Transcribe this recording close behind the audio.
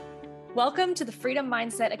Welcome to the Freedom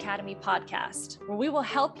Mindset Academy podcast, where we will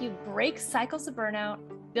help you break cycles of burnout,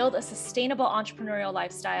 build a sustainable entrepreneurial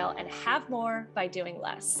lifestyle, and have more by doing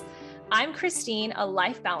less. I'm Christine, a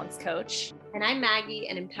life balance coach. And I'm Maggie,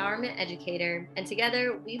 an empowerment educator. And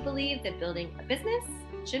together, we believe that building a business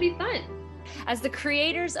should be fun. As the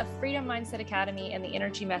creators of Freedom Mindset Academy and the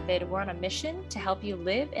Energy Method, we're on a mission to help you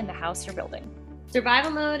live in the house you're building.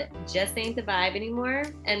 Survival mode just ain't the vibe anymore.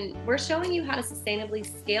 And we're showing you how to sustainably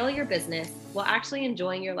scale your business while actually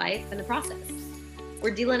enjoying your life in the process.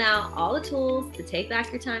 We're dealing out all the tools to take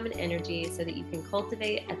back your time and energy so that you can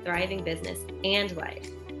cultivate a thriving business and life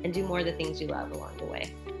and do more of the things you love along the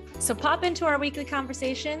way. So pop into our weekly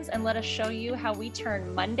conversations and let us show you how we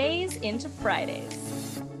turn Mondays into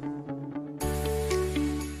Fridays.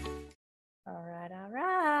 All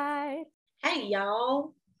right. Hey,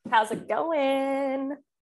 y'all. How's it going?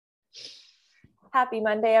 Happy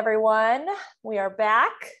Monday, everyone. We are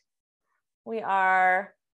back. We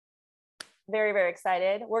are very, very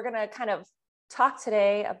excited. We're going to kind of talk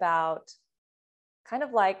today about kind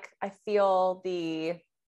of like, I feel the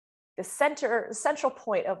central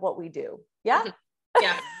point of what we do. Yeah.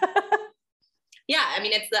 Yeah. Yeah. I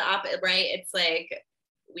mean, it's the opposite, right? It's like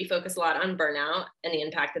we focus a lot on burnout and the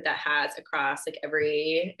impact that has across like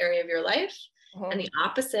every area of your life. Mm-hmm. And the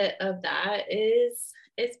opposite of that is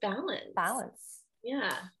balance. Balance.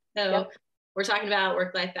 Yeah. So We're talking about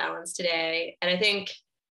work-life balance today. And I think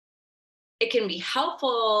it can be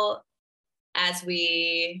helpful as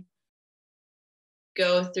we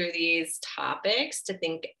go through these topics to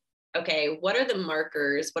think, okay, what are the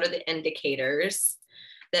markers? What are the indicators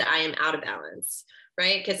that I am out of balance,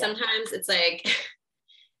 right? Because sometimes it's like,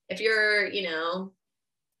 if you're,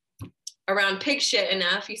 around pig shit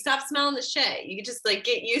enough, you stop smelling the shit. You just like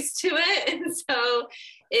get used to it. And so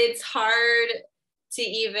it's hard to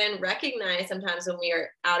even recognize sometimes when we are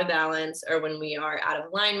out of balance or when we are out of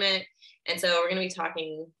alignment. And so we're going to be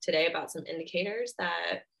talking today about some indicators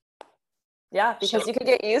that. Yeah, because you can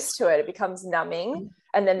get used to it. It becomes numbing.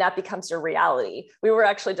 And then that becomes your reality. We were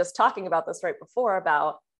actually just talking about this right before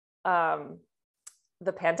about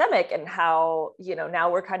the pandemic and how, now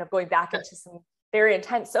we're kind of going back into some very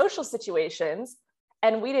intense social situations.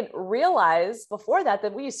 And we didn't realize before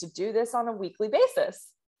that we used to do this on a weekly basis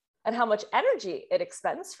and how much energy it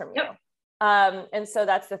expends from you. And so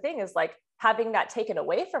that's the thing is like having that taken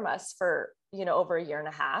away from us for, over a year and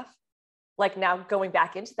a half, like now going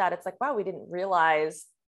back into that, it's like, wow, we didn't realize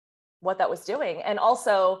what that was doing. And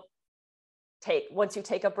also once you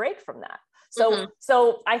take a break from that.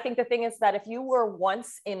 So I think the thing is that if you were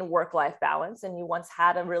once in work-life balance and you once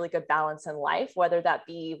had a really good balance in life, whether that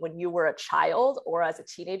be when you were a child or as a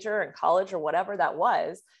teenager in college or whatever that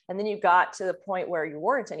was, and then you got to the point where you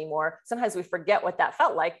weren't anymore, sometimes we forget what that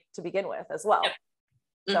felt like to begin with as well.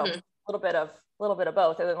 So a little bit of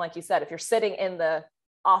both. And then, like you said, if you're sitting in the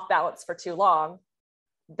off balance for too long,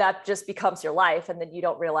 that just becomes your life. And then you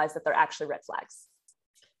don't realize that they're actually red flags.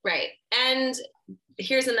 Right. And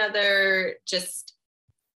here's another, just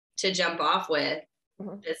to jump off with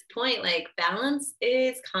this point, like balance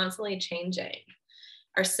is constantly changing.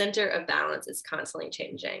 Our center of balance is constantly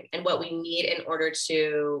changing. And what we need in order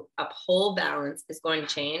to uphold balance is going to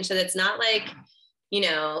change. So it's not like,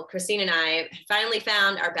 Christine and I finally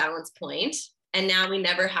found our balance point and now we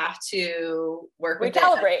never have to work with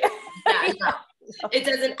recalibrate. It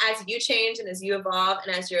doesn't, as you change and as you evolve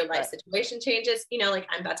and as your life situation changes, like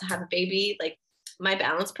I'm about to have a baby, like my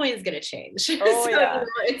balance point is going to change.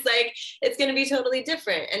 It's like, it's going to be totally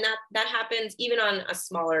different. And that happens even on a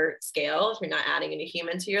smaller scale if you're not adding a new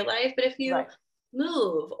human to your life. But if you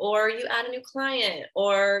move or you add a new client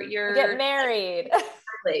or you get married,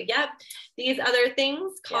 these other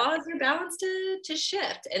things cause your balance to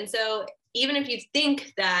shift. And so even if you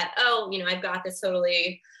think that, I've got this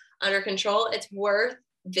totally under control, it's worth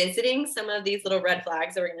visiting some of these little red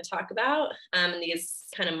flags that we're going to talk about, and these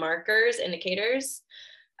kind of markers, indicators,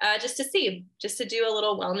 just to do a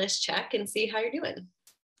little wellness check and see how you're doing.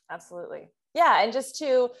 Absolutely. Yeah. And just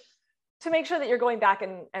to make sure that you're going back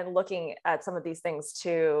and looking at some of these things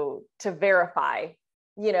to verify,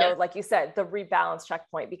 like you said, the rebalance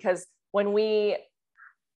checkpoint, because when we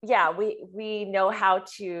know how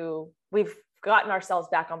we've gotten ourselves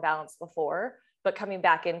back on balance before, but coming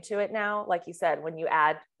back into it now, like you said, when you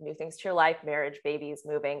add new things to your life, marriage, babies,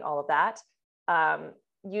 moving, all of that,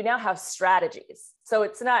 you now have strategies. So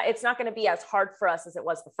it's not going to be as hard for us as it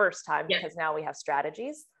was the first time because now we have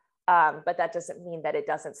strategies. But that doesn't mean that it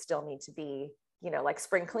doesn't still need to be, like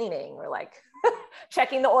spring cleaning or like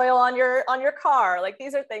checking the oil on your car. Like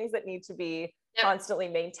these are things that need to be constantly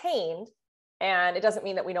maintained. And it doesn't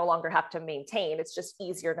mean that we no longer have to maintain. It's just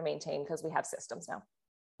easier to maintain because we have systems now.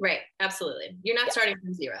 Right. Absolutely. You're not starting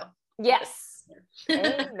from zero. Yes.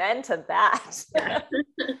 Amen to that. Yeah.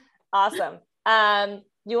 Awesome.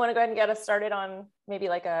 You want to go ahead and get us started on maybe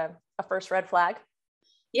like a first red flag?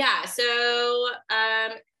 Yeah. So,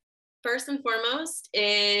 first and foremost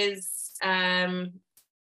is,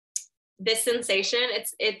 this sensation.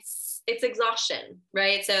 It's exhaustion,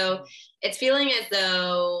 right? So it's feeling as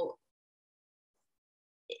though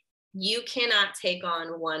you cannot take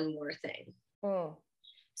on one more thing.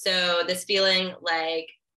 So this feeling like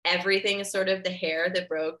everything is sort of the hair that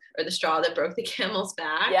broke, or the straw that broke the camel's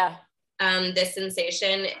back. Yeah. This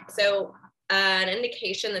sensation. So an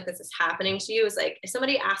indication that this is happening to you is like, if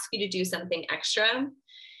somebody asks you to do something extra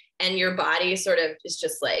and your body sort of is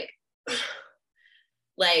just like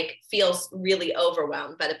feels really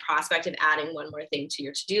overwhelmed by the prospect of adding one more thing to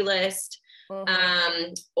your to-do list.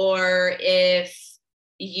 Or if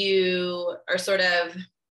you are sort of,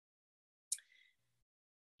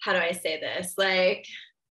 how do I say this? Like,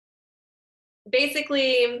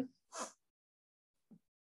 basically,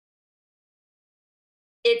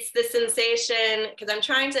 it's the sensation, because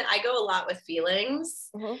I go a lot with feelings.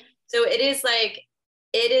 So it is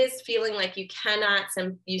feeling like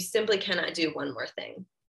you simply cannot do one more thing.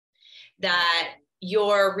 That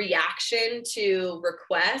your reaction to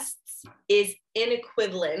requests is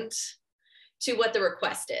inequivalent to what the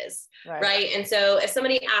request is, right? And so if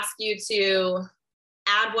somebody asks you to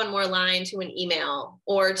add one more line to an email,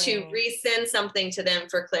 or to resend something to them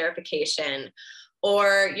for clarification,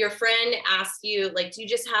 or your friend asks you, like, do you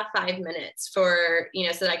just have 5 minutes for,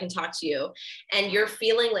 so that I can talk to you? And you're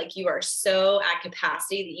feeling like you are so at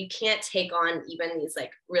capacity that you can't take on even these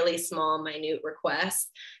like really small, minute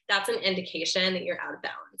requests. That's an indication that you're out of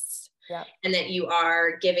balance. Yeah. And that you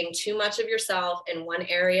are giving too much of yourself in one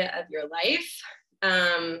area of your life,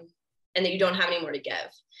 and that you don't have any more to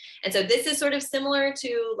give. And so this is sort of similar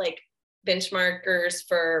to like benchmarkers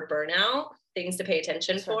for burnout, things to pay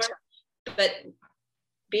attention for. But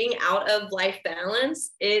being out of life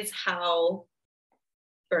balance is how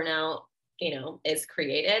burnout, is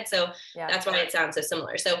created. So that's why it sounds so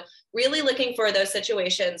similar. So really looking for those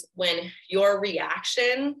situations when your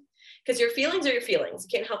reaction, because your feelings are your feelings.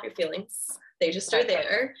 You can't help your feelings. They just are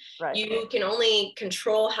there. You can only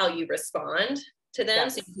control how you respond to them.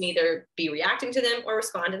 So you can either be reacting to them or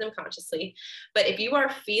respond to them consciously. But if you are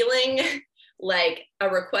feeling like a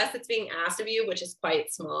request that's being asked of you, which is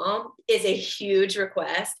quite small, is a huge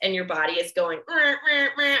request, and your body is going, I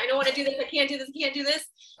don't want to do this, I can't do this,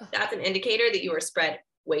 that's an indicator that you are spread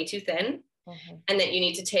way too thin, and that you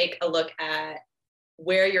need to take a look at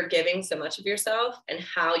where you're giving so much of yourself and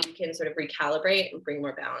how you can sort of recalibrate and bring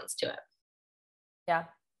more balance to it. Yeah,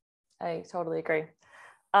 I totally agree.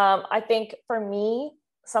 I think for me,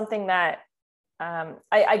 something that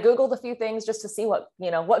I Googled a few things just to see what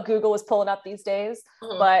Google was pulling up these days,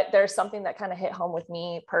 but there's something that kind of hit home with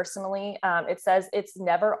me personally. It says it's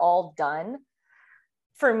never all done.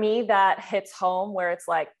 For me, that hits home, where it's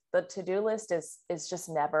like the to-do list is just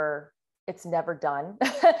never done.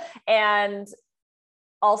 And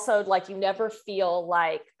also, like, you never feel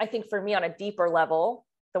like, I think for me on a deeper level,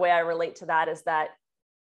 the way I relate to that is that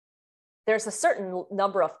there's a certain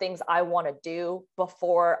number of things I want to do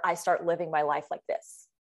before I start living my life like this.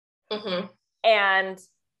 And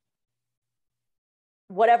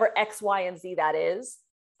whatever X, Y, and Z that is,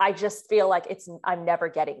 I just feel like I'm never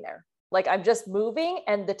getting there. Like, I'm just moving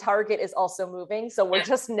and the target is also moving. So we're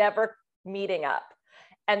just never meeting up.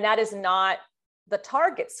 And that is not the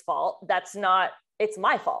target's fault. It's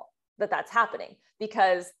my fault that that's happening,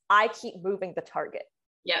 because I keep moving the target.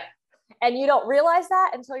 Yeah. And you don't realize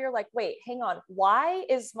that until you're like, wait, hang on. Why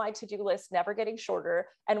is my to-do list never getting shorter?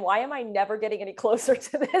 And why am I never getting any closer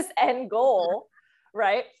to this end goal?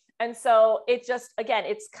 Right. And so it just, again,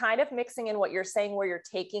 it's kind of mixing in what you're saying, where you're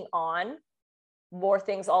taking on more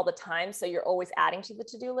things all the time. So you're always adding to the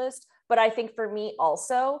to-do list. But I think for me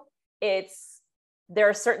also, there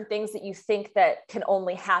are certain things that you think that can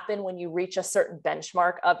only happen when you reach a certain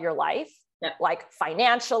benchmark of your life, like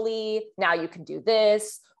financially, now you can do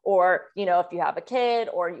this, or, if you have a kid,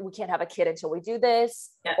 or we can't have a kid until we do this,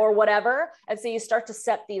 or whatever. And so you start to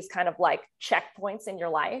set these kind of like checkpoints in your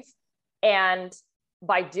life. And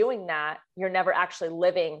by doing that, you're never actually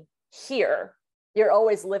living here. You're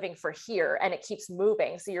always living for here, and it keeps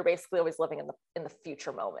moving. So you're basically always living in the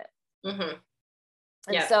future moment.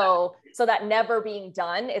 And so that never being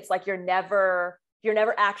done, it's like you're never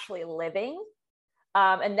actually living.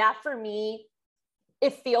 And that for me,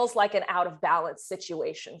 it feels like an out of balance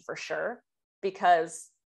situation for sure, because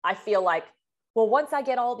I feel like well, once I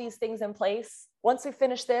get all these things in place, once we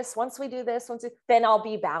finish this, once we do this, then I'll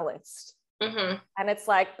be balanced. Mm-hmm. And it's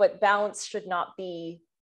like, but balance should not be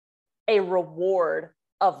a reward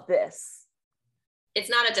of this. It's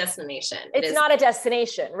not a destination. It's not a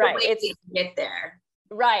destination, right? It's to get there.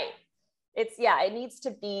 Right. It needs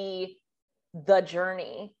to be the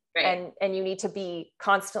journey. Right. And you need to be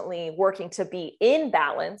constantly working to be in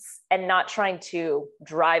balance and not trying to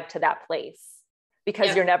drive to that place,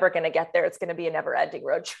 because you're never going to get there. It's going to be a never ending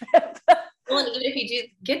road trip. Well, and even if you do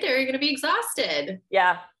get there, you're going to be exhausted.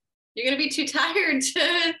 Yeah. You're going to be too tired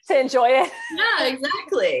to enjoy it. Yeah,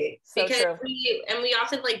 exactly. So because true. we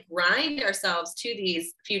often like grind ourselves to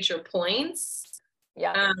these future points.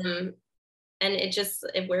 Yeah. And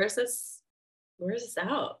it wears us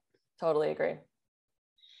out. Totally agree.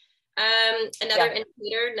 Another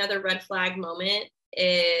indicator, another red flag moment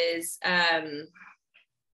is, oh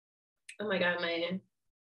my God,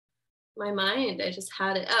 my mind, I just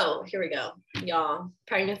had it. Oh, here we go. Y'all,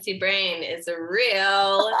 pregnancy brain is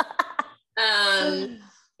real.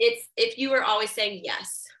 It's if you were always saying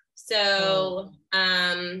yes. So,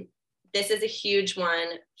 this is a huge one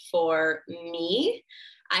for me.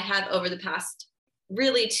 I have over the past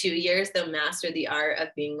really 2 years, though, mastered the art of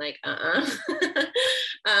being like, but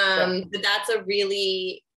that's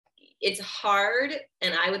it's hard.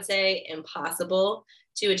 And I would say impossible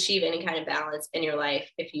to achieve any kind of balance in your life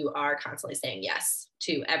if you are constantly saying yes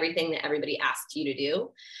to everything that everybody asks you to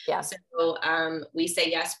do. Yeah. So we say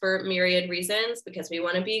yes for myriad reasons, because we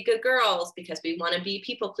want to be good girls, because we want to be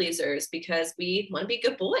people pleasers, because we want to be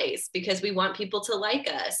good boys, because we want people to like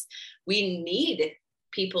us. We need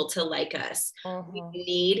people to like us. Mm-hmm. We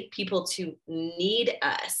need people to need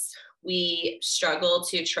us. We struggle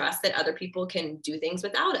to trust that other people can do things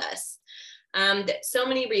without us. So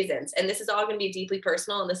many reasons. And this is all going to be deeply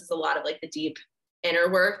personal. And this is a lot of like the deep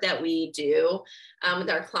inner work that we do with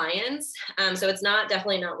our clients. So it's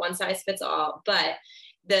definitely not one size fits all, but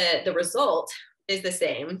the result is the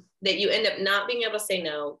same, that you end up not being able to say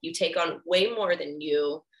no. You take on way more than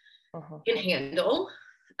you can handle.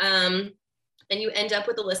 And you end up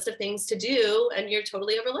with a list of things to do, and you're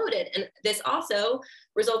totally overloaded. And this also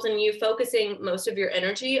results in you focusing most of your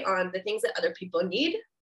energy on the things that other people need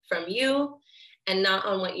from you and not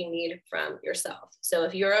on what you need from yourself. So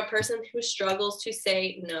if you're a person who struggles to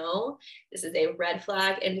say no, this is a red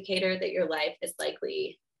flag indicator that your life is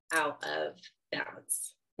likely out of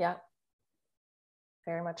balance. Yeah.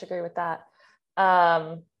 Very much agree with that.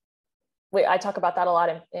 I talk about that a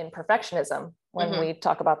lot in perfectionism. When we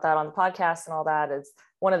talk about that on the podcast and all that, is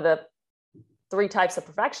one of the 3 types of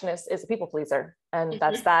perfectionists is a people pleaser. And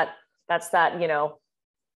that's that,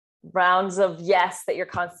 rounds of yes that you're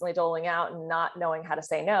constantly doling out and not knowing how to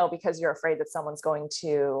say no, because you're afraid that someone's going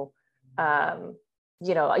to,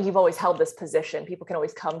 you've always held this position. People can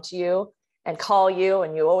always come to you and call you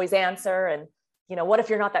and you always answer. And, what if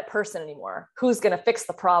you're not that person anymore? Who's going to fix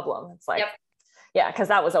the problem? It's like, yeah, because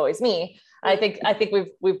that was always me. I think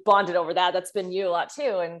we've bonded over that. That's been you a lot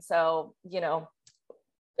too. And so,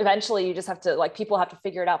 eventually you just have to, people have to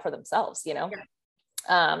figure it out for themselves,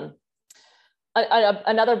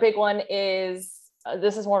 Another big one is,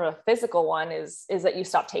 this is more of a physical one, is that you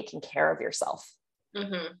stop taking care of yourself.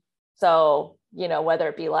 So, whether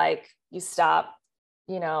it be like you stop,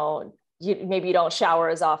 maybe you don't shower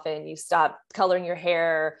as often, you stop coloring your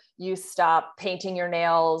hair, you stop painting your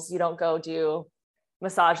nails, you don't go do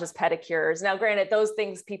massages, pedicures. Now, granted, those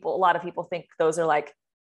things a lot of people think those are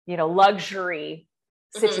luxury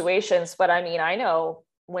situations, but I mean, I know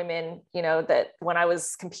women, that when I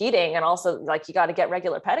was competing, and also you got to get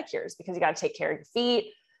regular pedicures because you got to take care of your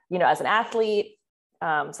feet, as an athlete.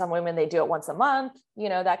 Some women, they do it once a month,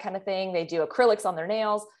 that kind of thing. They do acrylics on their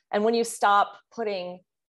nails. And when you stop putting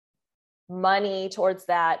money towards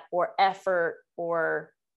that, or effort,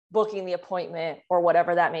 or booking the appointment, or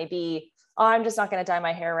whatever that may be, I'm just not going to dye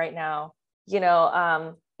my hair right now. You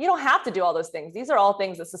don't have to do all those things. These are all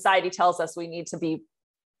things that society tells us we need to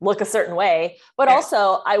look a certain way. But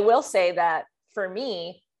also, I will say that for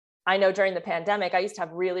me, I know during the pandemic, I used to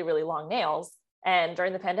have really, really long nails. And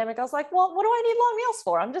during the pandemic, I was like, well, what do I need long nails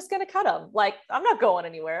for? I'm just going to cut them. I'm not going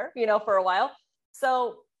anywhere, for a while.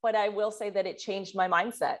 So, but I will say that it changed my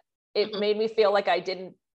mindset. It made me feel like I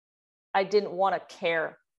didn't want to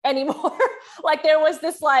care anymore. There was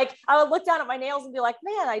this, I would look down at my nails and be like,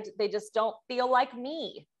 man, they just don't feel like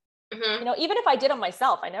me. Even if I did them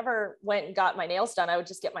myself, I never went and got my nails done. I would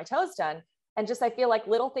just get my toes done. And I feel like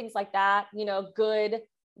little things like that,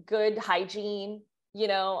 good hygiene,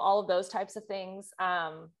 all of those types of things.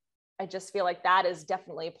 I just feel like that is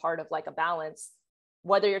definitely part of a balance,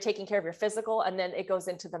 whether you're taking care of your physical, and then it goes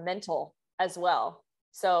into the mental as well.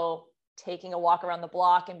 So taking a walk around the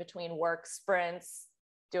block in between work sprints,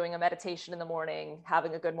 doing a meditation in the morning,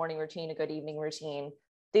 having a good morning routine, a good evening routine.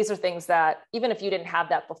 These are things that, even if you didn't have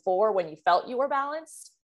that before when you felt you were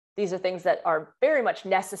balanced, these are things that are very much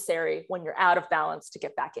necessary when you're out of balance to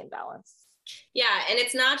get back in balance. Yeah. And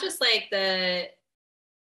it's not just like the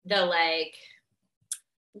like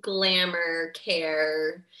glamour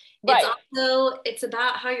care. Right. It's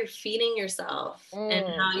about how you're feeding yourself and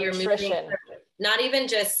how you're nutrition. Moving, not even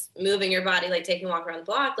just moving your body, like taking a walk around the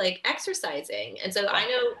block, like exercising. And so I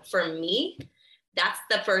know for me, that's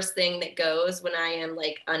the first thing that goes when I am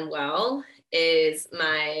like unwell is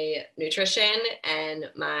my nutrition and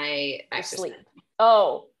my exercise. Sleep.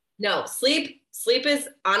 Oh, no, sleep is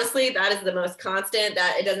honestly, that is the most constant,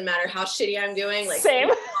 that it doesn't matter how shitty I'm doing. Like same.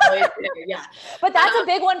 Always, yeah. But that's a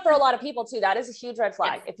big one for a lot of people too. That is a huge red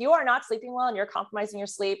flag. If you are not sleeping well and you're compromising your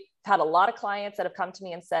sleep, I've had a lot of clients that have come to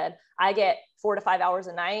me and said, I get 4 to 5 hours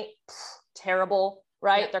a night. Terrible,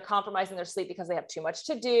 right? Yeah. They're compromising their sleep because they have too much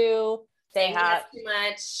to do. Saying yes too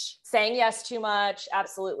much. Saying yes too much.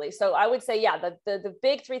 Absolutely. So I would say, yeah, the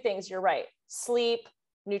big 3 things, you're right. Sleep,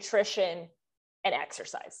 nutrition, and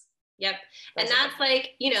exercise. Yep. And that's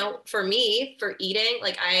like, you know, for me, for eating,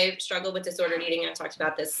 like I struggled with disordered eating. I've talked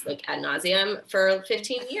about this like ad nauseum for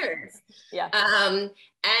 15 years. Yeah.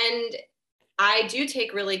 And I do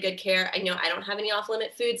take really good care. I know I don't have any off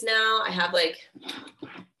limit foods now. I have like,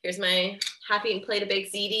 here's my half-eaten plate of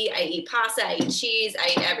baked ziti. I eat pasta, I eat cheese, I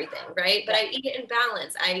eat everything, right? But I eat it in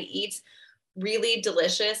balance. I eat really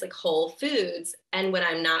delicious, like whole foods. And when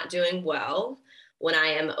I'm not doing well, when I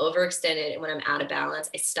am overextended and when I'm out of balance,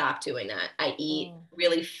 I stop doing that. I eat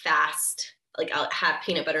really fast. Like I'll have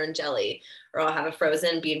peanut butter and jelly, or I'll have a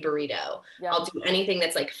frozen bean burrito. Yeah. I'll do anything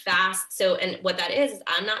that's like fast. So, and what that is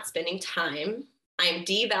I'm not spending time. I'm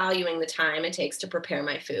devaluing the time it takes to prepare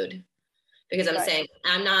my food, because I'm saying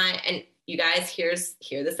I'm not, and you guys, hear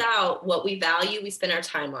this out. What we value, we spend our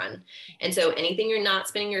time on. And so anything you're not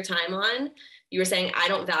spending your time on, you were saying, I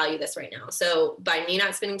don't value this right now. So by me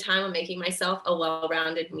not spending time on making myself a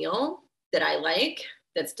well-rounded meal that I like,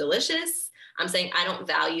 that's delicious, I'm saying I don't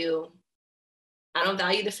value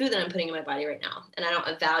the food that I'm putting in my body right now. And I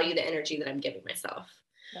don't value the energy that I'm giving myself.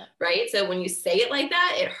 Yeah. Right. So when you say it like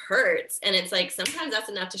that, it hurts. And it's like, sometimes that's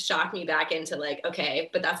enough to shock me back into like, okay,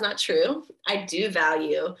 but that's not true. I do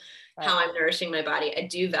value how I'm nourishing my body. I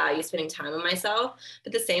do value spending time on myself,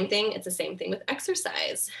 but it's the same thing with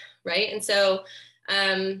exercise. Right. And so,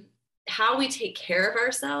 how we take care of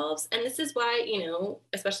ourselves. And this is why, you know,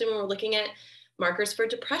 especially when we're looking at markers for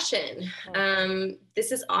depression,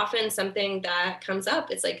 this is often something that comes up.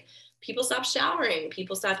 It's like, people stop showering,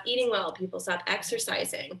 people stop eating well, people stop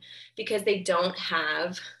exercising because they don't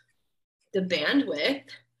have the bandwidth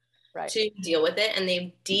to deal with it. And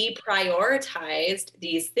they've deprioritized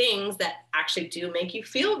these things that actually do make you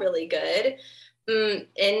feel really good.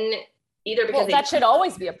 And either because that should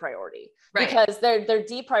always be a priority, because they're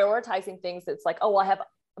deprioritizing things. It's like, oh, well, I have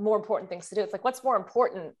more important things to do. It's like, what's more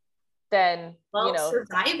important than, you know,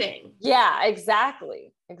 surviving? Yeah,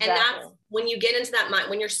 exactly. And that's when you get into that mind,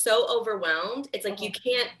 when you're so overwhelmed, it's like, you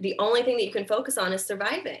can't, the only thing that you can focus on is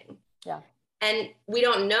surviving. Yeah. And we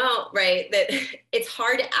don't know, right, that it's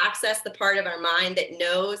hard to access the part of our mind that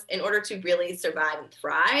knows, in order to really survive and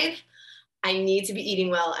thrive, I need to be eating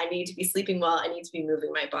well, I need to be sleeping well, I need to be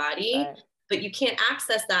moving my body. Right. But you can't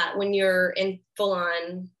access that when you're in full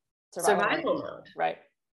on survival mode. Right.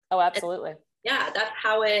 Oh, absolutely. Yeah, that's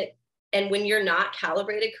how it. And when you're not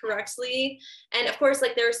calibrated correctly, and of course,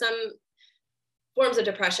 like there are some forms of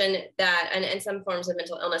depression that, and some forms of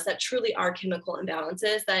mental illness that truly are chemical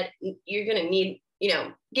imbalances that you're going to need, you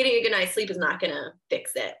know, getting a good night's sleep is not going to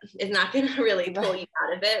fix it. It's not going to really pull you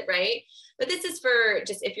out of it. Right. But this is for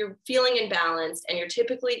just, if you're feeling imbalanced and you're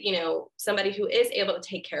typically, you know, somebody who is able to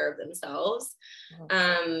take care of themselves,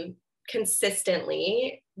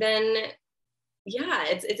 consistently, then yeah,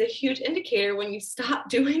 it's a huge indicator when you stop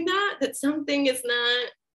doing that something is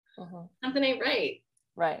not, something ain't right.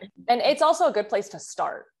 Right. And it's also a good place to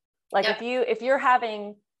start. Like if you're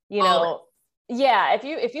having, you know,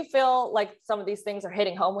 if you feel like some of these things are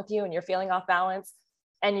hitting home with you and you're feeling off balance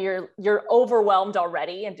and you're overwhelmed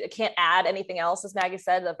already and can't add anything else, as Maggie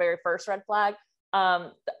said, the very first red flag,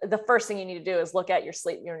 the first thing you need to do is look at your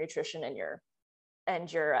sleep, your nutrition, and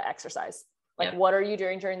your exercise. Like, what are you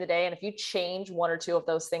doing during the day? And if you change 1 or 2 of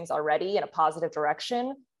those things already in a positive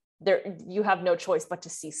direction, you have no choice but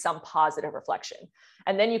to see some positive reflection.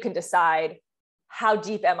 And then you can decide, how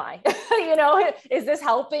deep am I? You know, is this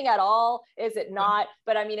helping at all? Is it not?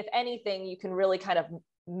 But I mean, if anything, you can really kind of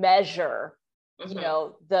measure, you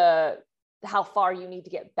know, how far you need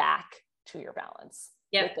to get back to your balance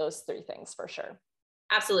with those 3 things for sure.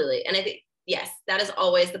 Absolutely. And I think, yes, that is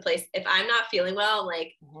always the place. If I'm not feeling well,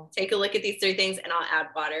 like take a look at these 3 things and I'll add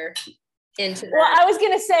water into that. Well, I was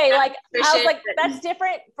going to say, like, I was like, that's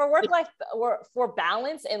different for work life or for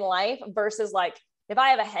balance in life versus like, if I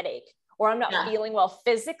have a headache or I'm not feeling well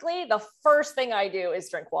physically, the first thing I do is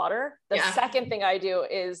drink water. The second thing I do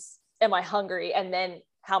is, am I hungry? And then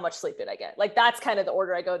how much sleep did I get? Like, that's kind of the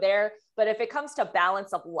order I go there. But if it comes to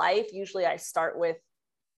balance of life, usually I start with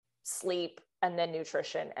sleep and then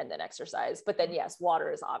nutrition and then exercise. But then yes,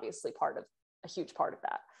 water is obviously a huge part of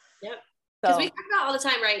that. Yep. Because we talk about all the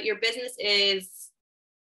time, right? Your business is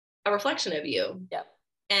a reflection of you. Yep.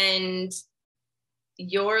 And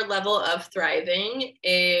your level of thriving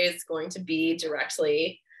is going to be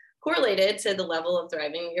directly correlated to the level of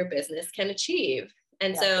thriving your business can achieve.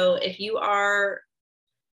 And so if you are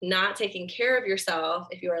not taking care of yourself,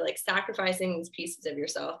 if you are like sacrificing these pieces of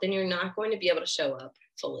yourself, then you're not going to be able to show up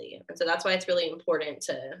fully. And so that's why it's really important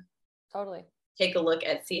to totally take a look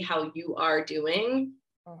at, see how you are doing,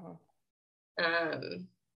 to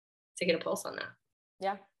get a pulse on that.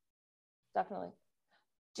 Yeah, definitely.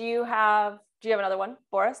 Do you have another one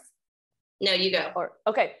for us? No, you go.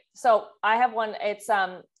 Okay. So I have one. It's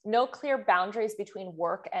no clear boundaries between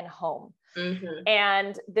work and home.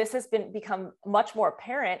 And this has become much more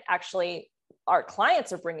apparent. Actually, our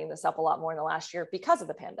clients are bringing this up a lot more in the last year because of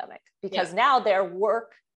the pandemic, because now their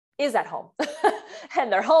work is at home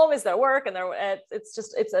and their home is their work, and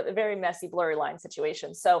it's a very messy, blurry line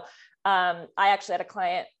situation. So I actually had a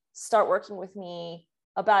client start working with me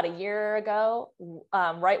about a year ago,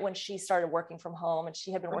 right when she started working from home, and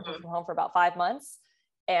she had been working from home for about 5 months,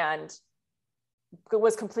 and it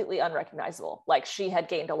was completely unrecognizable. Like, she had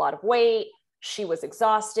gained a lot of weight. She was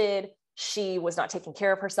exhausted. She was not taking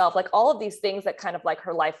care of herself. Like, all of these things that kind of like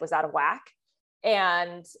her life was out of whack.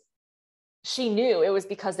 And she knew it was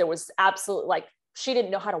because there was absolute, like, she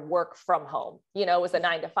didn't know how to work from home. You know, it was a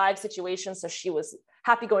 9-to-5 situation. So she was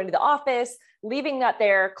happy going to the office, leaving that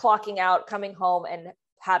there, clocking out, coming home and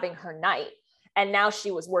having her night. And now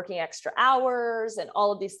she was working extra hours and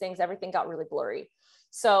all of these things, everything got really blurry.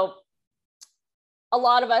 So a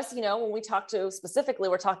lot of us, you know, when we talk to, specifically,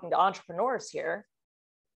 we're talking to entrepreneurs here,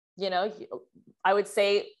 you know, I would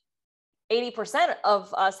say 80%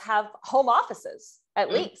 of us have home offices at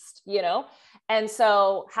least, you know? And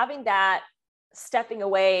so having that, stepping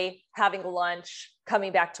away, having lunch,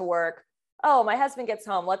 coming back to work. Oh, my husband gets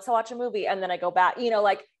home, let's watch a movie. And then I go back, you know,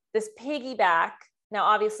 like this piggyback. Now,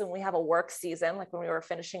 obviously when we have a work season, like when we were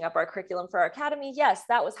finishing up our curriculum for our academy, yes,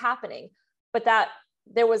 that was happening, but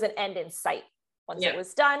there was an end in sight. Once it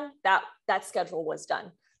was done, that schedule was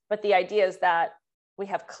done. But the idea is that we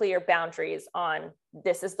have clear boundaries on,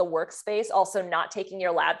 this is the workspace. Also, not taking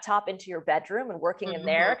your laptop into your bedroom and working in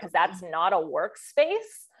there, because that's not a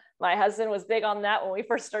workspace. My husband was big on that when we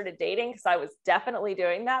first started dating, because I was definitely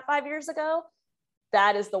doing that 5 years ago.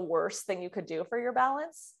 That is the worst thing you could do for your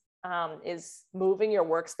balance, is moving your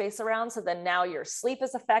workspace around. So then now your sleep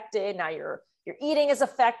is affected. Now your eating is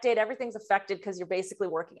affected. Everything's affected because you're basically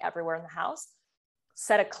working everywhere in the house.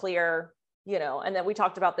 Set a clear, you know, and then we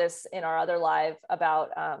talked about this in our other live about,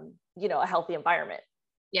 you know, a healthy environment.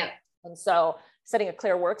 Yeah. And so setting a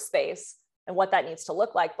clear workspace and what that needs to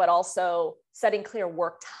look like, but also setting clear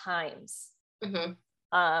work times.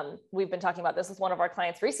 We've been talking about this with one of our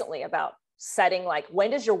clients recently about setting, like,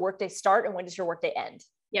 when does your workday start and when does your workday end?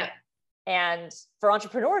 Yeah. And for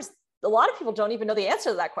entrepreneurs, a lot of people don't even know the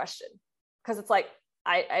answer to that question, because it's like,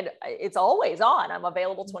 it's always on. I'm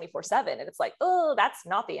available 24/7. And it's like, oh, that's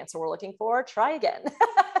not the answer we're looking for. Try again.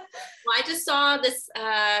 Well, I just saw this,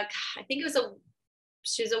 I think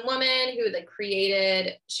she was a woman who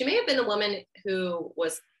she may have been the woman who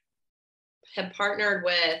had partnered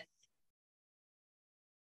with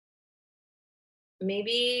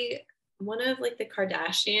maybe one of like the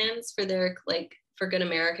Kardashians for their, like, for Good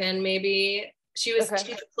American, maybe. She's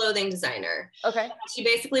a clothing designer. Okay. She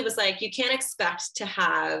basically was like, you can't expect to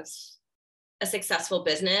have a successful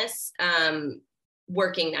business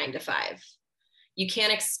working 9 to 5. You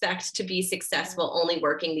can't expect to be successful only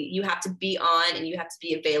working. You have to be on and you have to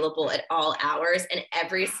be available at all hours. And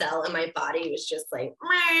every cell in my body was just like,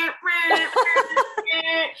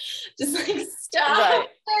 just like, stop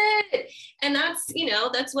it. And that's, you know,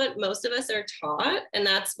 that's what most of us are taught. And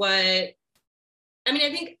that's what, I mean,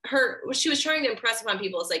 I think what she was trying to impress upon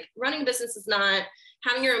people is like, running a business is not,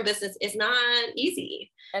 having your own business is not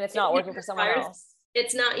easy. And it's not working for someone else.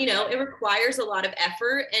 It's not, you know, it requires a lot of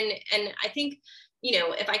effort. And I think, you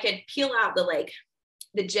know, if I could peel out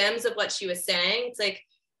the gems of what she was saying, it's like,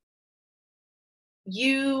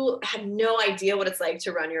 you have no idea what it's like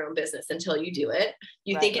to run your own business until you do it.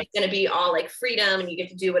 You think it's going to be all like freedom and you get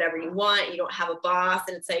to do whatever you want. You don't have a boss.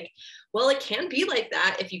 And it's like, well, it can be like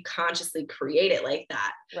that if you consciously create it like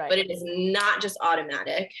that. But it is not just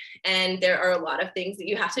automatic. And there are a lot of things that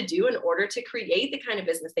you have to do in order to create the kind of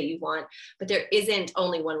business that you want. But there isn't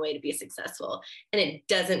only one way to be successful. And it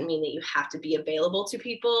doesn't mean that you have to be available to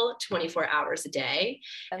people 24 hours a day.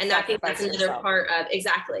 And I think that's another part of,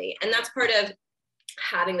 exactly. And that's part of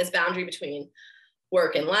having this boundary between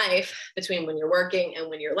work and life, between when you're working and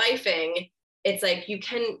when you're lifing. It's like, you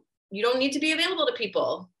don't need to be available to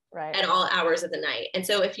people at all hours of the night. And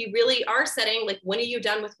so if you really are setting, like, when are you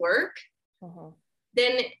done with work?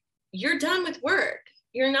 Then you're done with work.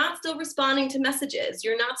 You're not still responding to messages.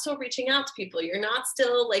 You're not still reaching out to people. You're not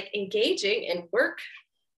still like engaging in work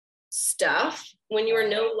stuff when you are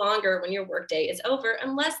no longer, when your work day is over,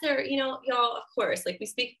 unless they're, y'all, of course, like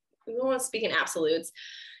we don't want to speak in absolutes,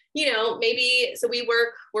 maybe, so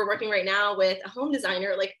we're working right now with a home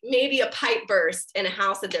designer, like maybe a pipe burst in a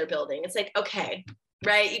house that they're building. It's like, okay,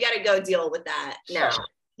 right. You got to go deal with that now. Sure.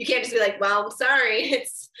 You can't just be like, well, I'm sorry.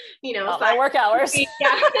 It's, my work hours.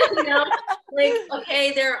 Like,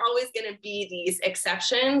 okay, there are always going to be these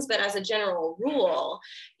exceptions, but as a general rule,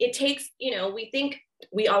 it takes, we think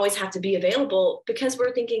we always have to be available because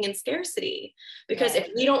we're thinking in scarcity, because if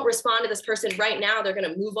we don't respond to this person right now, they're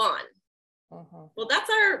going to move on. Well, that's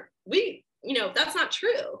not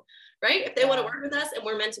true, right? If they want to work with us and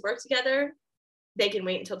we're meant to work together, they can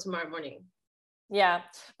wait until tomorrow morning. Yeah.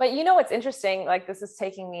 But what's interesting, like, this is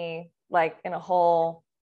taking me like in a whole,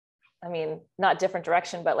 not different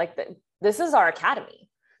direction, but like this is our academy.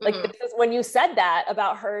 Like, this is when you said that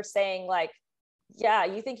about her saying like, yeah,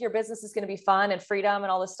 you think your business is going to be fun and freedom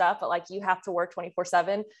and all this stuff, but like, you have to work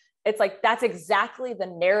 24/7. It's like, that's exactly the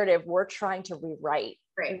narrative we're trying to rewrite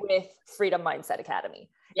with Freedom Mindset Academy,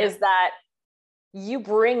 is that you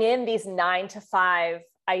bring in these 9-to-5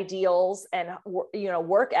 ideals and,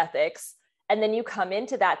 work ethics. And then you come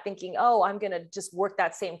into that thinking, oh, I'm going to just work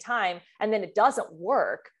that same time. And then it doesn't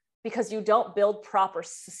work because you don't build proper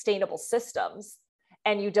sustainable systems,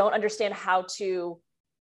 and you don't understand how to,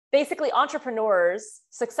 basically,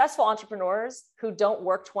 successful entrepreneurs who don't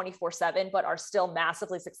work 24/7, but are still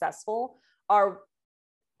massively successful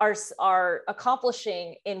are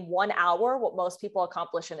accomplishing in 1 hour what most people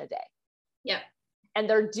accomplish in a day. Yeah. And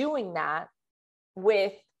they're doing that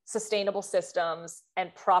with sustainable systems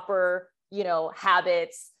and proper,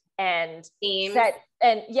 habits and teams.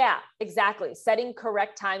 setting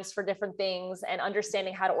correct times for different things and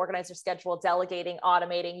understanding how to organize your schedule, delegating,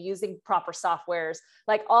 automating, using proper softwares,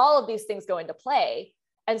 like all of these things go into play.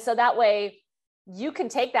 And so that way you can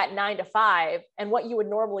take that 9-to-5 and what you would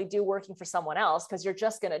normally do working for someone else, because you're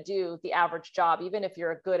just going to do the average job. Even if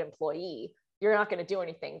you're a good employee, you're not going to do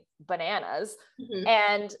anything bananas.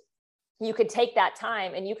 And you could take that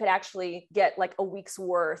time and you could actually get like a week's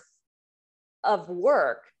worth of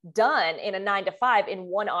work done in a 9-to-5 in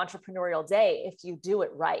one entrepreneurial day if you do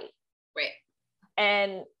it right.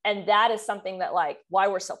 And that is something that, like, why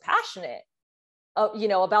we're so passionate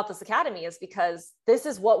about this academy is because this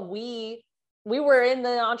is what we were in the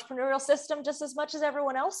entrepreneurial system just as much as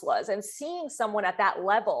everyone else was, and seeing someone at that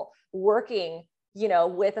level working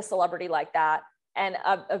with a celebrity like that and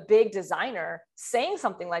a big designer saying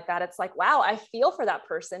something like that, it's like, wow, I feel for that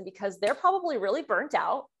person, because they're probably really burnt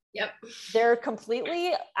out. They're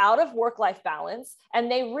completely out of work-life balance.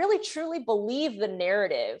 And they really truly believe the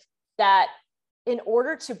narrative that in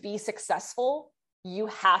order to be successful, you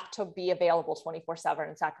have to be available 24/7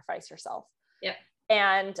 and sacrifice yourself.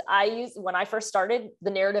 And when I first started,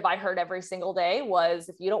 the narrative I heard every single day was,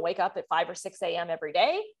 if you don't wake up at 5 or 6 a.m. every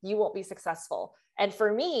day, you won't be successful. And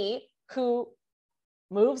for me, who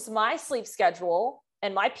moves my sleep schedule,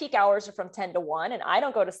 and my peak hours are from 10 to 1, and I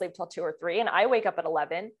don't go to sleep till 2 or 3, and I wake up at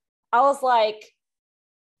 11. I was like,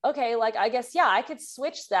 okay, like, I guess, yeah, I could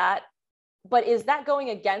switch that, but is that going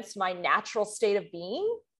against my natural state of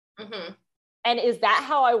being? And is that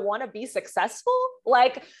how I want to be successful?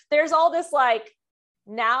 Like, there's all this, like,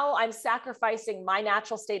 now I'm sacrificing my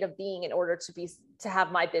natural state of being in order to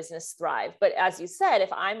have my business thrive. But as you said,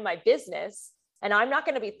 if I'm my business and I'm not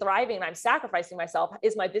going to be thriving and I'm sacrificing myself,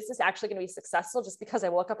 is my business actually going to be successful just because I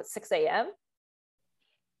woke up at 6 a.m.?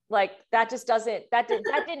 Like, that just that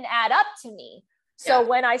didn't add up to me. So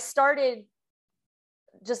when I started,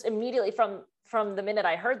 just immediately from the minute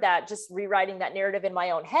I heard that, just rewriting that narrative in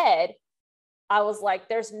my own head, I was like,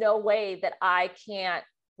 there's no way that I can't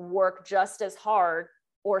work just as hard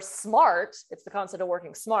or smart. It's the concept of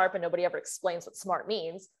working smart, but nobody ever explains what smart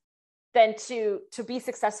means. than to be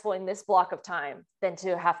successful in this block of time than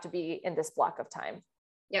to have to be in this block of time.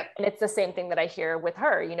 Yep. And it's the same thing that I hear with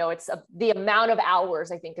her, you know, it's the amount of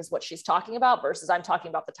hours, I think, is what she's talking about versus I'm talking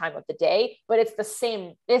about the time of the day, but it's the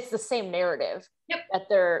same narrative. Yep. That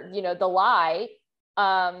they're, you know, the lie.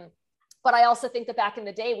 But I also think that back in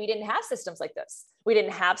the day, we didn't have systems like this. We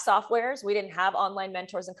didn't have softwares. We didn't have online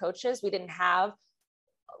mentors and coaches.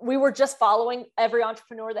 We were just following every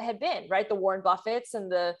entrepreneur that had been, right? The Warren Buffetts and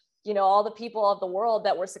the, you know, all the people of the world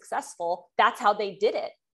that were successful. That's how they did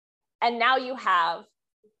it. And now you have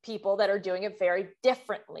people that are doing it very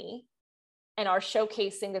differently and are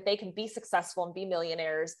showcasing that they can be successful and be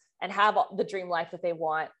millionaires and have the dream life that they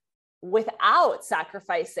want without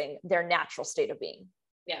sacrificing their natural state of being.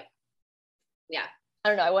 Yeah. Yeah. I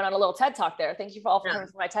don't know. I went on a little TED talk there. Thank you for all coming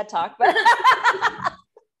for my TED talk. But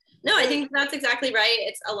no, I think that's exactly right.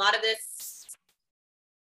 It's a lot of this,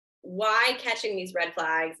 why catching these red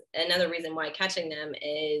flags. Another reason why catching them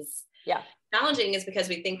is challenging is because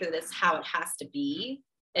we think that this is how it has to be.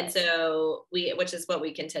 And so which is what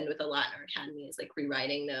we contend with a lot in our academy, is like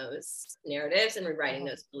rewriting those narratives and rewriting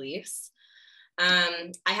those beliefs.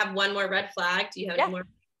 I have one more red flag. Do you have any more?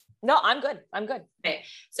 No, I'm good. Okay.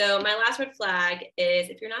 So my last red flag is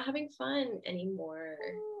if you're not having fun anymore.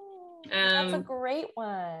 That's a great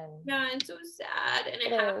one. Yeah, it's so sad. And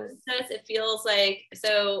it happens to us. It feels like,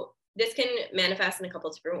 so this can manifest in a couple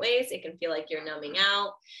of different ways. It can feel like you're numbing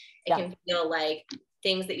out. It can feel like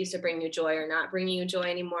things that used to bring you joy are not bringing you joy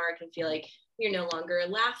anymore. It can feel like you're no longer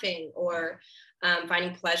laughing or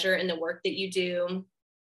finding pleasure in the work that you do.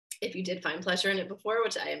 If you did find pleasure in it before,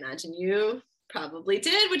 which I imagine you probably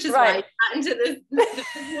did, which is why you got into this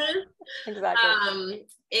business. Exactly.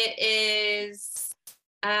 It is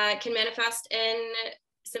can manifest in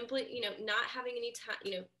simply, you know, not having any time,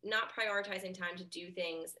 you know, not prioritizing time to do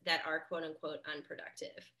things that are quote unquote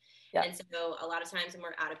unproductive. Yeah. And so a lot of times when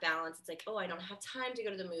we're out of balance, it's like, oh, I don't have time to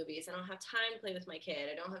go to the movies. I don't have time to play with my kid.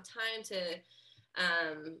 I don't have time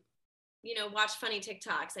to, you know, watch funny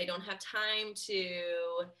TikToks. I don't have time to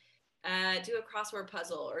do a crossword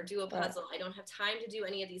puzzle or do a puzzle. I don't have time to do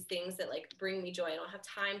any of these things that like bring me joy. I don't have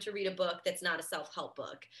time to read a book that's not a self-help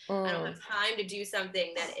book. I don't have time to do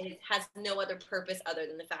something that it has no other purpose other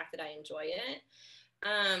than the fact that I enjoy it.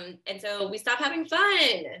 And so we stopped having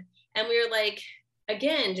fun, and we were like,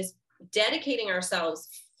 again, just dedicating ourselves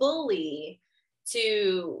fully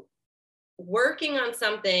to working on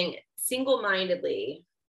something single-mindedly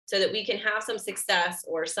so that we can have some success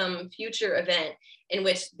or some future event in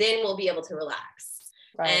which then we'll be able to relax.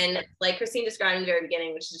 Right. And like Christine described in the very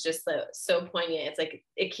beginning, which is just so poignant, it's like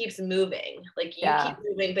it keeps moving. Like you keep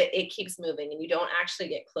moving, but it keeps moving and you don't actually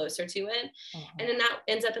get closer to it. And then that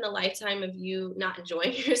ends up in a lifetime of you not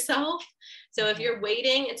enjoying yourself. So if you're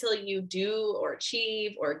waiting until you do or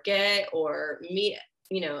achieve or get or meet,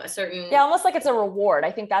 you know, a certain... Yeah, almost like it's a reward.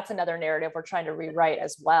 I think that's another narrative we're trying to rewrite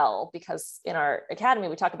as well, because in our academy,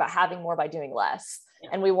 we talk about having more by doing less.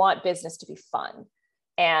 And we want business to be fun.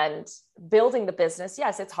 And building the business,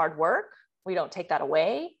 yes, it's hard work. We don't take that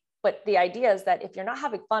away. But the idea is that if you're not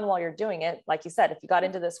having fun while you're doing it, like you said, if you got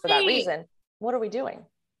into this for that reason, what are we doing?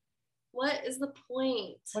 What is the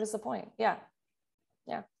point? What is the point? Yeah.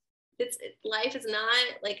 Life is not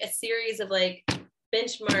like a series of like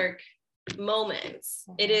benchmark moments.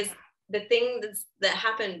 It is the thing that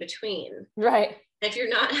happened between. Right. If you're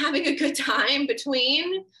not having a good time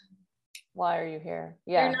between, why are you here?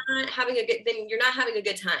 Yeah. You're not having a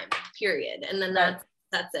good time, period. And then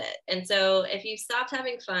that's it. And so if you've stopped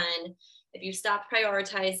having fun, if you've stopped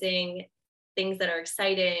prioritizing things that are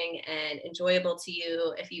exciting and enjoyable to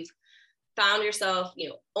you, if you've found yourself, you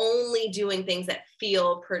know, only doing things that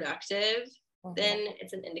feel productive, then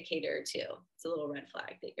it's an indicator too. It's a little red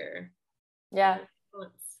flag that you're... Yeah,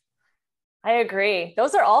 I agree.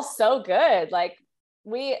 Those are all so good. Like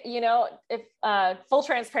we, you know, if full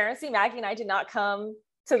transparency, Maggie and I did not come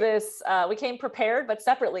to this. We came prepared, but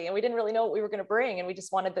separately, and we didn't really know what we were going to bring. And we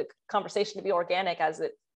just wanted the conversation to be organic as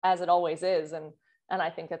it always is. And I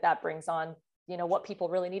think that brings on, you know, what people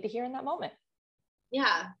really need to hear in that moment.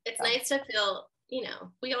 Yeah. It's nice to feel, you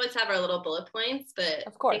know, we always have our little bullet points, but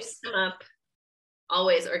of course things come up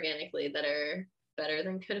always organically that are better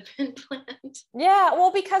than could have been planned. Yeah,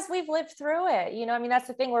 well, because we've lived through it, you know, I mean, that's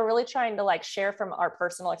the thing. We're really trying to like share from our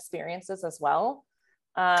personal experiences as well.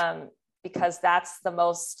 Because that's the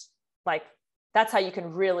most, like, that's how you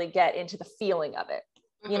can really get into the feeling of it.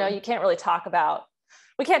 You know, we can't talk about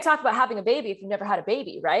having a baby if you've never had a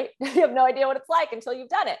baby, right? You have no idea what it's like until you've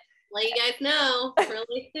done it. Let you guys know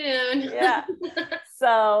really soon. Yeah.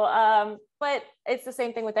 So, but it's the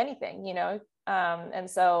same thing with anything, you know, And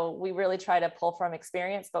so we really try to pull from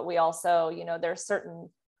experience, but we also, you know, there's certain,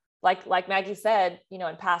 like Maggie said, you know,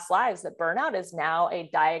 in past lives, that burnout is now a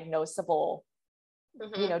diagnosable,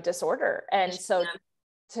 you know, disorder. And so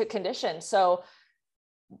to condition. So,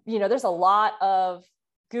 you know, there's a lot of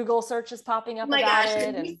Google searches popping up about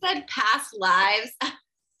it. You said past lives.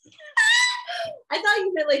 I thought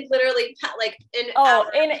you meant like literally like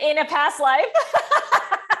in a past life.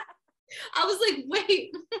 I was like,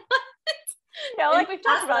 wait, what? No, like we've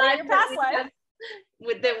talked about it in your past life.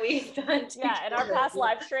 That we've done. Yeah, in our past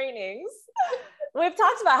life trainings, we've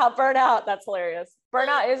talked about how burnout, that's hilarious.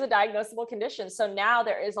 Burnout is a diagnosable condition. So now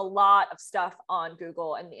there is a lot of stuff on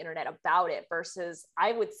Google and the internet about it versus,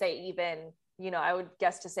 I would say even, you know, I would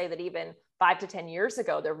guess to say that even 5 to 10 years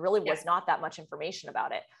ago, there really was not that much information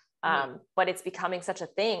about it. But it's becoming such a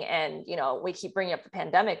thing. And, you know, we keep bringing up the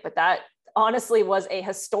pandemic, but that honestly was a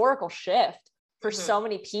historical shift for so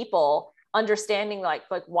many people, understanding like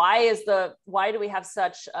why do we have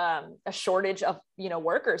such a shortage of, you know,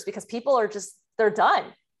 workers? Because people are just, they're done.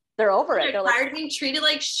 They're over it. They're tired like, of being treated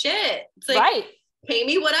like shit. It's like, right. Pay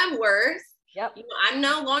me what I'm worth. Yep. You know, I'm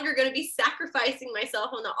no longer going to be sacrificing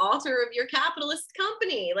myself on the altar of your capitalist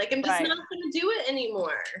company. Like, I'm just not going to do it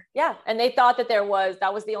anymore. Yeah. And they thought that that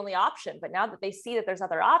was the only option. But now that they see that there's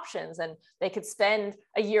other options and they could spend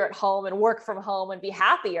a year at home and work from home and be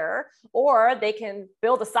happier, or they can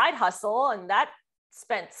build a side hustle, and that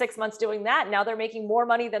spent 6 months doing that. Now they're making more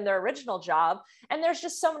money than their original job. And there's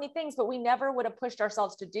just so many things, but we never would have pushed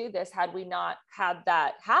ourselves to do this had we not had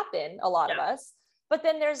that happen, a lot of us. But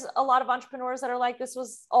then there's a lot of entrepreneurs that are like, this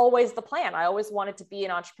was always the plan. I always wanted to be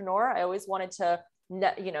an entrepreneur. I always wanted to,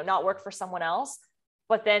 you know, not work for someone else.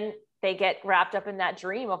 But then they get wrapped up in that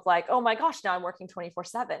dream of like, oh my gosh, now I'm working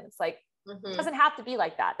 24/7. It's like, it doesn't have to be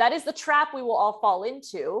like that. That is the trap we will all fall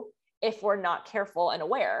into if we're not careful and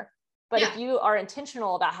aware. But if you are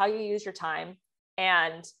intentional about how you use your time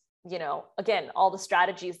and, you know, again, all the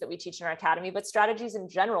strategies that we teach in our academy, but strategies in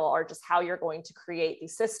general are just how you're going to create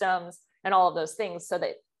these systems and all of those things so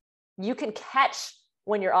that you can catch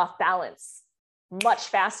when you're off balance much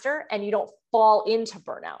faster and you don't fall into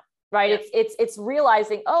burnout, right? It's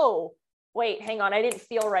realizing, oh, wait, hang on, I didn't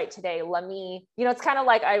feel right today. Let me, you know, it's kind of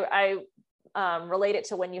like I relate it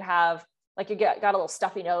to when you have, like you got a little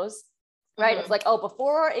stuffy nose, right? It's like, oh,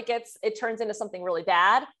 before it turns into something really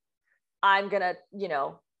bad, I'm going to, you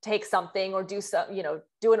know, take something or do some, you know,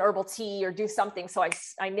 do an herbal tea or do something. So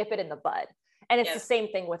I nip it in the bud. And it's the same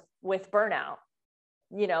thing with burnout.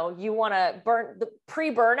 You know, you want to the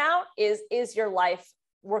pre-burnout is your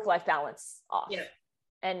work-life balance off. Yeah.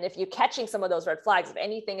 And if you're catching some of those red flags, if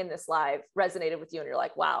anything in this live resonated with you and you're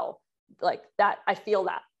like, wow, like that, I feel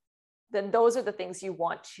that, then those are the things you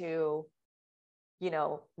want to, you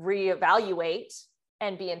know, reevaluate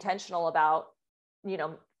and be intentional about, you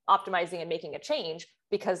know, optimizing and making a change,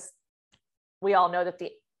 because we all know that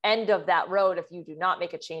the end of that road, if you do not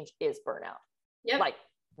make a change, is burnout. Yep. Like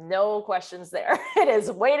no questions there. It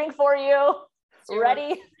is waiting for you,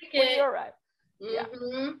 ready when you arrive.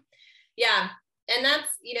 Yeah. And that's,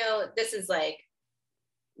 you know, this is like,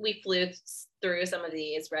 we flew through some of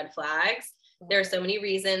these red flags. There are so many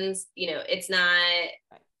reasons, you know, it's not,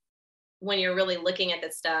 when you're really looking at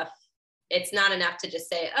this stuff, it's not enough to just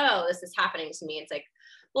say, oh, this is happening to me. It's like,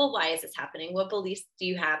 well, why is this happening? What beliefs do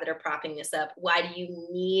you have that are propping this up? Why do you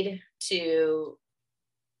need to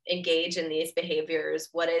engage in these behaviors?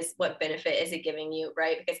 What benefit is it giving you,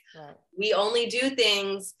 right? Because we only do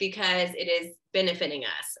things because it is benefiting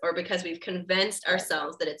us, or because we've convinced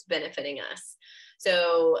ourselves that it's benefiting us.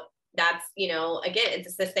 So that's, you know, again,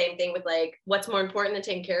 it's the same thing with like, what's more important than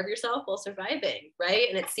taking care of yourself while surviving, right?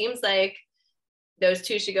 And it seems like those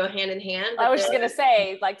two should go hand in hand. I was just going to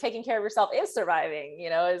say, like, taking care of yourself is surviving, you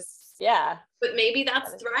know, but maybe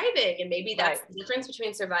that's thriving, and maybe that's the difference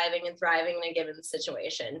between surviving and thriving in a given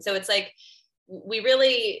situation. So it's like,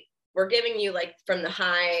 we're giving you like from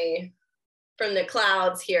the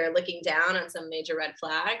clouds here, looking down on some major red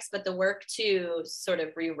flags, but the work to sort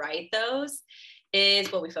of rewrite those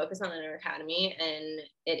is what we focus on in our academy. And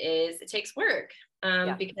it takes work.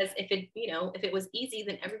 Because if it was easy,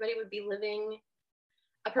 then everybody would be living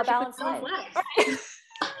a balanced life.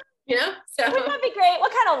 You know, so wouldn't that be great?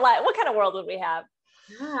 What kind of world would we have?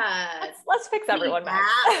 Let's fix everyone back.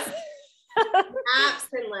 Apps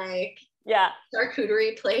and like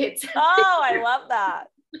charcuterie plates. Oh, I love that.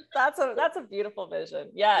 That's a beautiful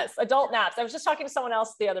vision. Yes, adult naps. I was just talking to someone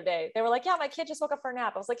else the other day. They were like, "Yeah, my kid just woke up for a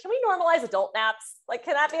nap." I was like, "Can we normalize adult naps? Like,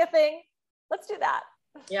 can that be a thing? Let's do that."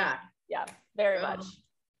 Yeah, very much.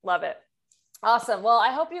 Love it. Awesome. Well,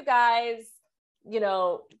 I hope you guys, you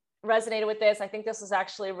know, resonated with this. I think this was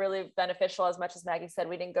actually really beneficial. As much as Maggie said,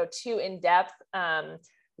 we didn't go too in depth.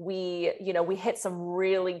 We hit some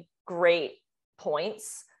really great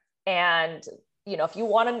points. And, if you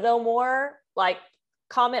want to know more, like,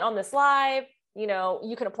 comment on this live,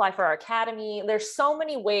 you can apply for our academy. There's so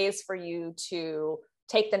many ways for you to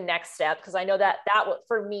take the next step. Cause I know that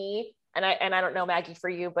for me, and I don't know, Maggie, for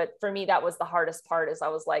you, but for me, that was the hardest part. Is I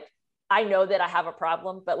was like, I know that I have a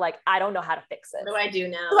problem, but like, I don't know how to fix it. What do I do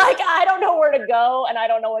now? Like, I don't know where to go and I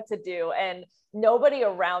don't know what to do. And nobody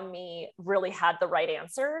around me really had the right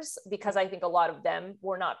answers, because I think a lot of them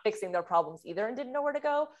were not fixing their problems either and didn't know where to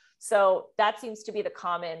go. So that seems to be the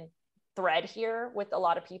common thread here with a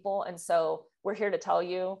lot of people. And so we're here to tell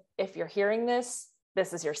you, if you're hearing this,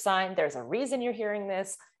 this is your sign. There's a reason you're hearing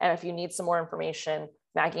this. And if you need some more information,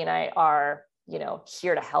 Maggie and I are,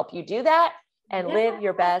 here to help you do that and live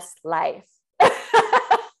your best life. Love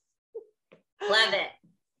it.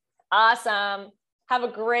 Awesome. Have a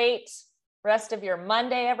great rest of your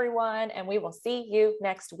Monday, everyone. And we will see you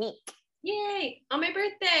next week. Yay. On my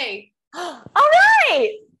birthday. All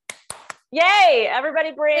right. Yay.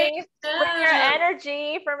 Everybody bring your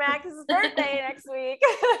energy for Max's birthday next week.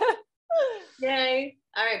 Yay.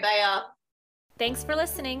 All right. Bye, y'all. Thanks for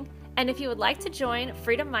listening. And if you would like to join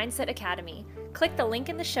Freedom Mindset Academy, click the link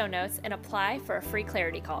in the show notes and apply for a free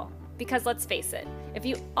clarity call. Because let's face it, if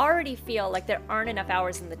you already feel like there aren't enough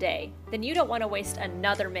hours in the day, then you don't want to waste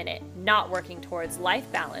another minute not working towards life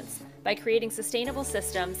balance by creating sustainable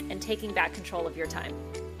systems and taking back control of your time.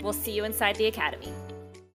 We'll see you inside the academy.